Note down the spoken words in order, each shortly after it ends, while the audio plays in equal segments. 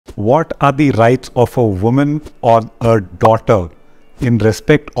what are the rights of a woman or a daughter in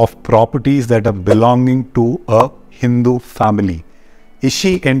respect of properties that are belonging to a Hindu family? Is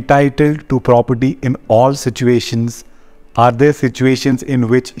she entitled to property in all situations? Are there situations in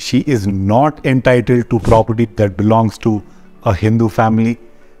which she is not entitled to property that belongs to a Hindu family?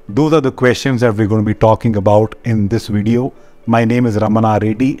 Those are the questions that we're going to be talking about in this video. My name is Ramana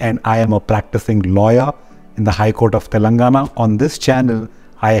Reddy and I am a practicing lawyer in the High Court of Telangana. On this channel,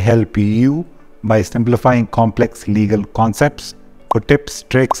 I help you by simplifying complex legal concepts, tips,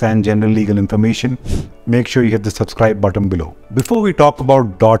 tricks and general legal information. Make sure you hit the subscribe button below. Before we talk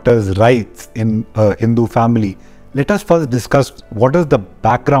about daughters' rights in a Hindu family, let us first discuss what is the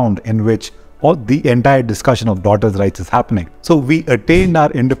background in which all the entire discussion of daughters' rights is happening. So we attained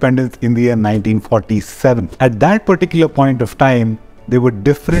our independence in the year 1947. At that particular point of time, there were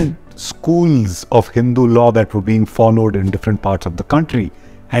different schools of Hindu law that were being followed in different parts of the country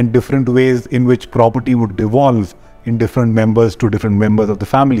and different ways in which property would devolve in different members to different members of the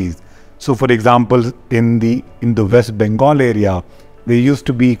families. So for example, in the West Bengal area, there used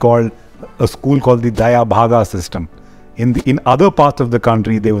to be a school called the Dayabhaga system. In other parts of the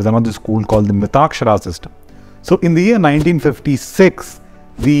country, there was another school called the Mitakshara system. So in the year 1956,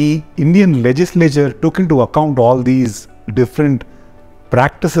 the Indian legislature took into account all these different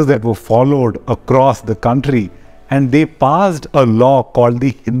practices that were followed across the country, and they passed a law called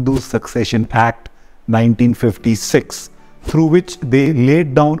the Hindu Succession Act 1956, through which they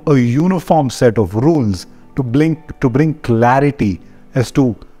laid down a uniform set of rules to bring clarity as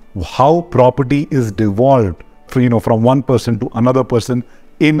to how property is devolved from one person to another person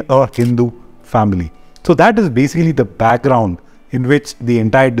in a Hindu family. So that is basically the background in which the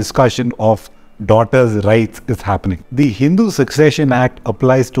entire discussion of daughters' rights is happening. The Hindu Succession Act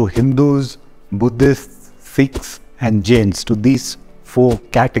applies to Hindus, Buddhists, Sikhs and Jains, to these four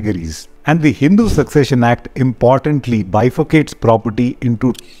categories. And the Hindu Succession Act importantly bifurcates property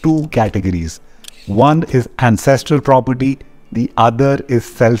into two categories. One is ancestral property, the other is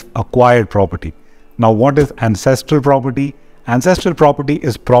self-acquired property. Now, what is ancestral property? Ancestral property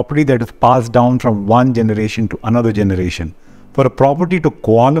is property that is passed down from one generation to another generation. For a property to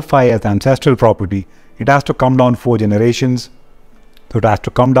qualify as ancestral property, it has to come down 4 generations. So it has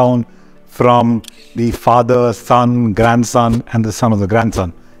to come down from the father, son, grandson, and the son of the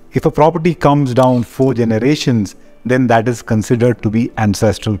grandson. If a property comes down 4 generations, then that is considered to be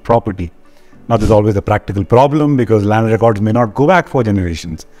ancestral property. Now, there's always a practical problem because land records may not go back 4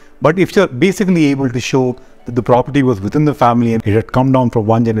 generations. But if you're basically able to show that the property was within the family and it had come down from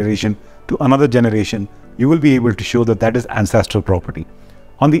one generation to another generation, you will be able to show that that is ancestral property.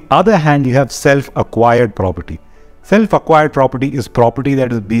 On the other hand, you have self-acquired property. Self-acquired property is property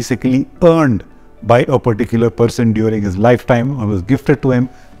that is basically earned by a particular person during his lifetime or was gifted to him,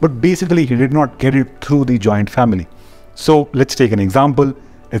 but basically he did not get it through the joint family. So let's take an example.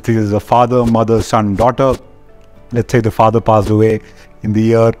 Let's say there's a father, mother, son, daughter. Let's say the father passed away in the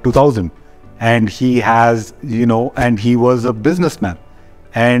year 2000 and he has, and he was a businessman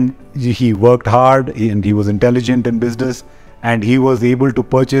and he worked hard and he was intelligent in business and he was able to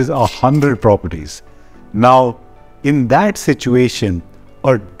purchase 100 properties. Now, in that situation,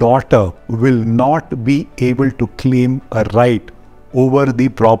 a daughter will not be able to claim a right over the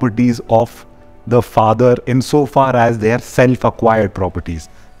properties of the father insofar as they are self-acquired properties,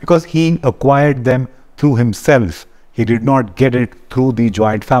 because he acquired them through himself. He did not get it through the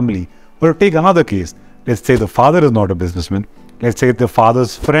joint family. Or take another case. Let's say the father is not a businessman. Let's say the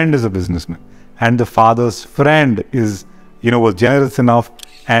father's friend is a businessman and the father's friend is, was generous enough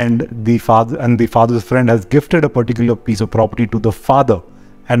and the father's friend has gifted a particular piece of property to the father.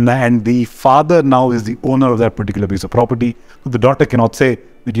 And the father now is the owner of that particular piece of property. So the daughter cannot say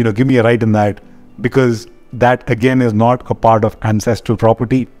that, give me a right in that, because that again is not a part of ancestral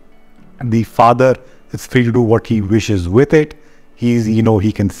property. The father is free to do what he wishes with it.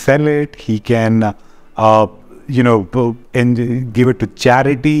 He can sell it. He can, and give it to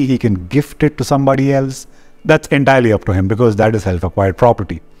charity. He can gift it to somebody else. That's entirely up to him because that is self-acquired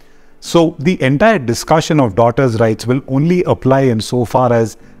property. So the entire discussion of daughters' rights will only apply insofar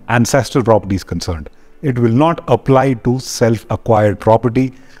as ancestral property is concerned. It will not apply to self-acquired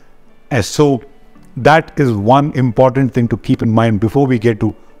property. So that is one important thing to keep in mind before we get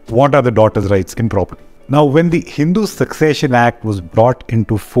to what are the daughters' rights in property. Now, when the Hindu Succession Act was brought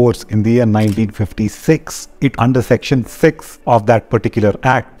into force in the year 1956, under Section 6 of that particular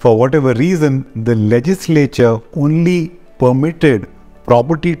act, for whatever reason, the legislature only permitted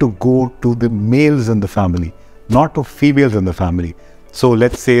property to go to the males in the family, not to females in the family. So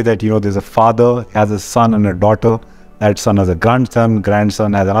let's say that, there's a father, has a son and a daughter. that son has a grandson,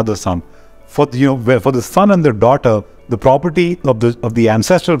 grandson has another son. For for the son and the daughter, the property of the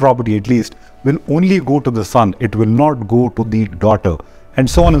ancestral property at least will only go to the son. It will not go to the daughter, and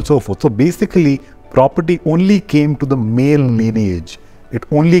so on and so forth. So basically, property only came to the male lineage. It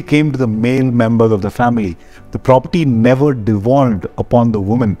only came to the male members of the family. The property never devolved upon the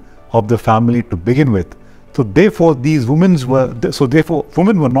women of the family to begin with. So therefore,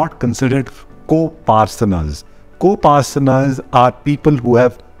 women were not considered co-parceners. Co-parceners are people who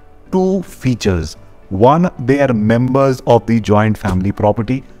have two features. One, they are members of the joint family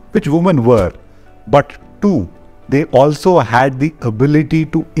property, which women were. But two, they also had the ability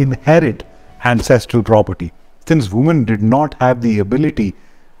to inherit ancestral property. Since women did not have the ability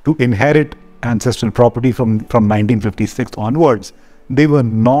to inherit ancestral property from 1956 onwards, they were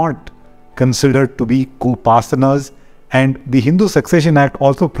not considered to be co-parceners. And the Hindu Succession Act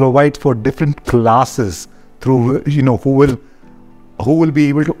also provides for different classes through who will be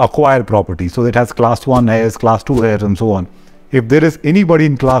able to acquire property. So it has class 1 heirs, class 2 heirs, and so on. If there is anybody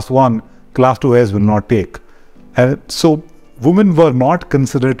in class 1, class 2 heirs will not take. So women were not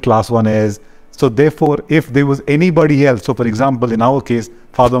considered class 1 heirs. So therefore, if there was anybody else, so for example, in our case,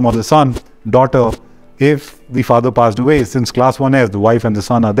 father, mother, son, daughter, if the father passed away, since class 1 heirs, the wife and the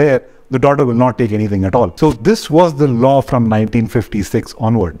son are there, the daughter will not take anything at all. So this was the law from 1956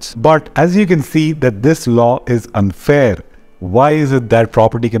 onwards. But as you can see that this law is unfair. Why is it that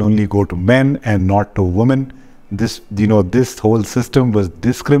property can only go to men and not to women? This whole system was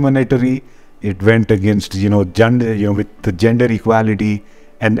discriminatory. It went against, gender, with the gender equality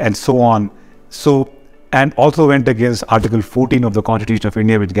and so on. So, and also went against Article 14 of the Constitution of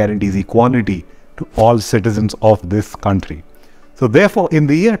India, which guarantees equality to all citizens of this country. So therefore, in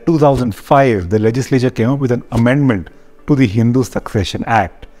the year 2005, the legislature came up with an amendment to the Hindu Succession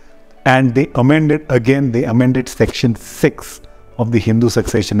Act. And they amended Section 6 of the Hindu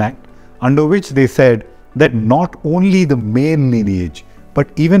Succession Act, under which they said that not only the male lineage, but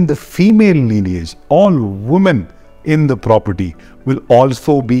even the female lineage, all women in the property will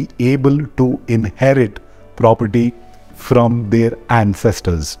also be able to inherit property from their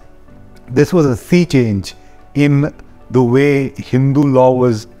ancestors. This was a sea change in the way Hindu law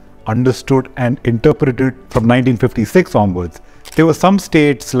was understood and interpreted from 1956 onwards. There were some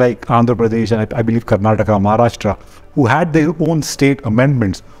states like Andhra Pradesh and I believe Karnataka, Maharashtra, who had their own state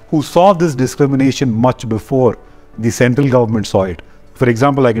amendments, who saw this discrimination much before the central government saw it. For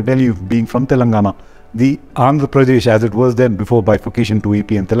example, I can tell you, being from Telangana, the Andhra Pradesh, as it was then before bifurcation to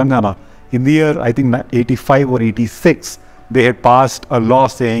AP and Telangana, in the year, I think 85 or 86, they had passed a law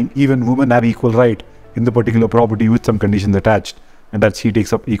saying even women have equal right in the particular property with some conditions attached, and that she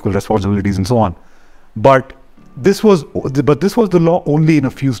takes up equal responsibilities and so on. But this was the law only in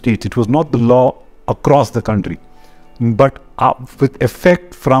a few states. It was not the law across the country. But with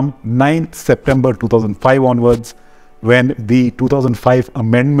effect from 9th September 2005 onwards, when the 2005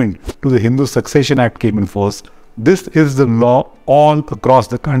 amendment to the Hindu Succession Act came in force, this is the law all across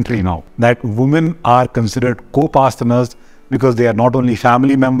the country now, that women are considered co-parceners because they are not only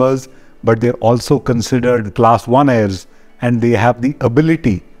family members, but they're also considered class 1 heirs, and they have the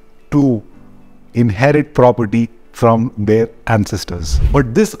ability to inherit property from their ancestors.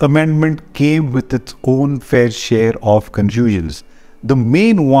 But this amendment came with its own fair share of confusions. The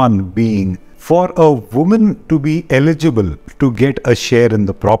main one being, for a woman to be eligible to get a share in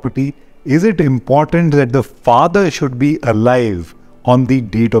the property, is it important that the father should be alive on the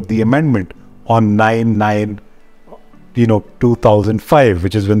date of the amendment, on 9/9, 2005,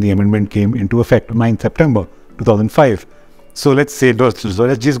 which is when the amendment came into effect, 9th September 2005. So let's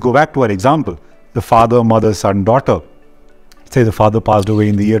just go back to our example. The father, mother, son, daughter. Say the father passed away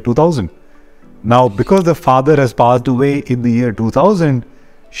in the year 2000. Now, because the father has passed away in the year 2000,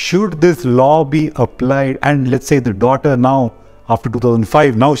 should this law be applied? And let's say the daughter now, after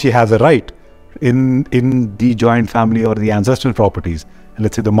 2005, now she has a right in the joint family or the ancestral properties. And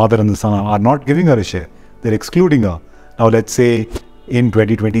let's say the mother and the son are not giving her a share. They're excluding her. Now, let's say in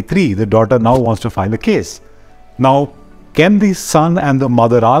 2023, the daughter now wants to file a case. Now, can the son and the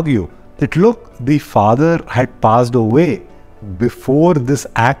mother argue that, look, the father had passed away before this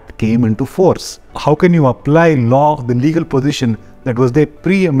act came into force? How can you apply the legal position that was there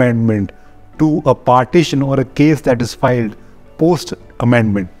pre-amendment to a partition or a case that is filed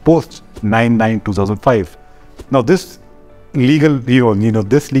post-amendment, post 9/9/2005? Now, this legal,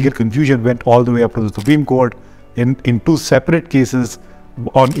 this legal confusion went all the way up to the Supreme Court in two separate cases.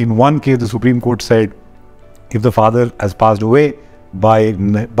 In one case, the Supreme Court said, if the father has passed away by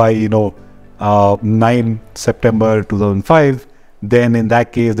 9 September 2005, then in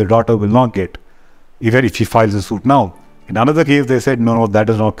that case the daughter will not get. even if she files a suit now. In another case, they said, no, that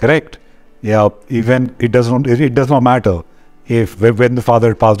is not correct. Yeah, even it does not matter if when the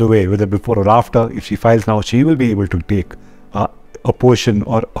father passed away, whether before or after, if she files now, she will be able to take a portion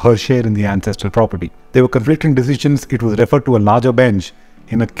or her share in the ancestral property. There were conflicting decisions. It was referred to a larger bench.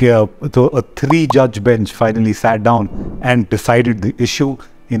 A 3-judge bench finally sat down and decided the issue.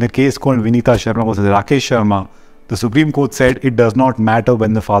 In a case called Vineeta Sharma versus Rakesh Sharma, the Supreme Court said it does not matter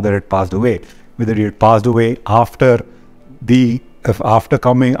when the father had passed away, whether he had passed away after the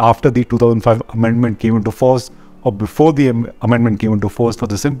 2005 amendment came into force or before the amendment came into force, for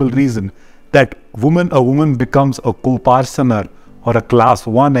the simple reason that a woman becomes a co-parsoner or a class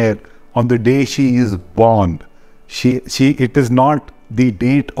 1 heir on the day she is born. It is not the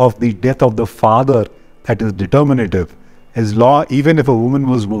date of the death of the father that is determinative. As law, even if a woman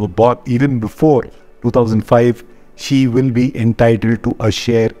was born even before 2005, she will be entitled to a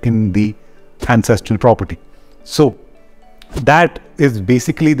share in the ancestral property. So that is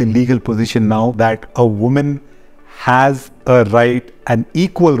basically the legal position now, that a woman has a right, an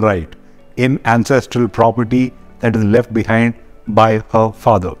equal right in ancestral property that is left behind by her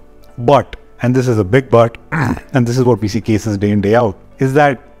father. But, and this is a big but, and this is what we see cases day in, day out, is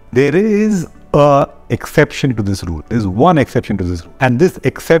that there is an exception to this rule. There's one exception to this rule. And this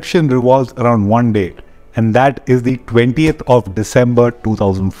exception revolves around one date, and that is the 20th of December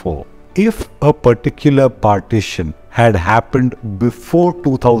 2004. If a particular partition had happened before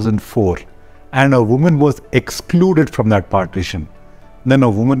 2004 and a woman was excluded from that partition, then a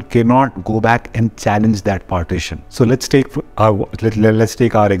woman cannot go back and challenge that partition. So let's take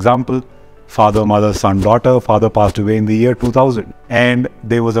our example: father, mother, son, daughter. Father passed away in the year 2000, and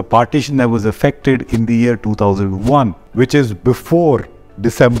there was a partition that was affected in the year 2001, which is before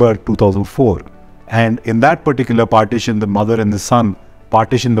December 2004. And in that particular partition, the mother and the son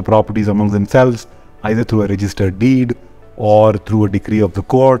partition the properties among themselves, either through a registered deed or through a decree of the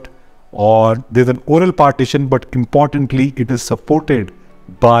court, or there's an oral partition, but importantly, it is supported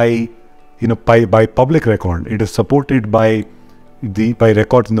by public record. It is supported by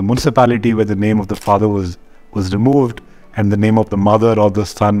records in the municipality where the name of the father was removed and the name of the mother or the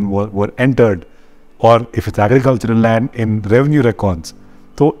son were entered, or if it's agricultural land, in revenue records.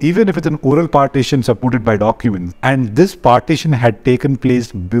 So even if it's an oral partition supported by documents, and this partition had taken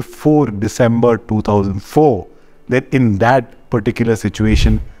place before December 2004, then in that particular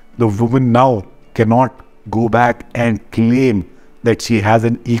situation, the woman now cannot go back and claim that she has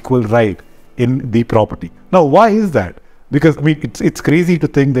an equal right in the property. Now, why is that? Because, I mean, it's crazy to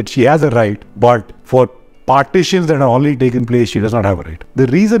think that she has a right, but for partitions that are already taken place, she does not have a right. The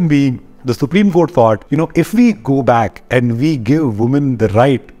reason being, the Supreme Court thought, if we go back and we give women the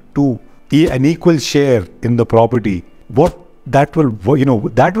right to an equal share in the property, that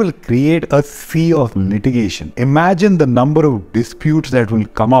will create a sea of litigation. Imagine the number of disputes that will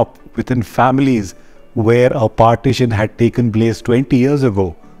come up within families where a partition had taken place 20 years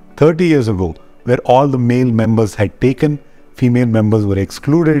ago, 30 years ago, where all the male members had taken, female members were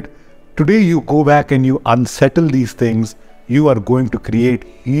excluded. Today you go back and you unsettle these things, you are going to create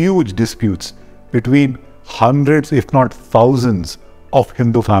huge disputes between hundreds, if not thousands, of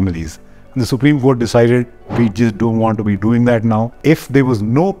Hindu families. And the Supreme Court decided, we just don't want to be doing that now. If there was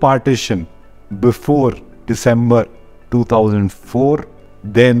no partition before December 2004,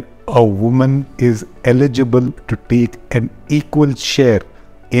 then a woman is eligible to take an equal share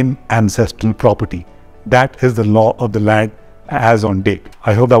in ancestral property. That is the law of the land as on date.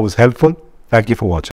 I hope that was helpful. Thank you for watching.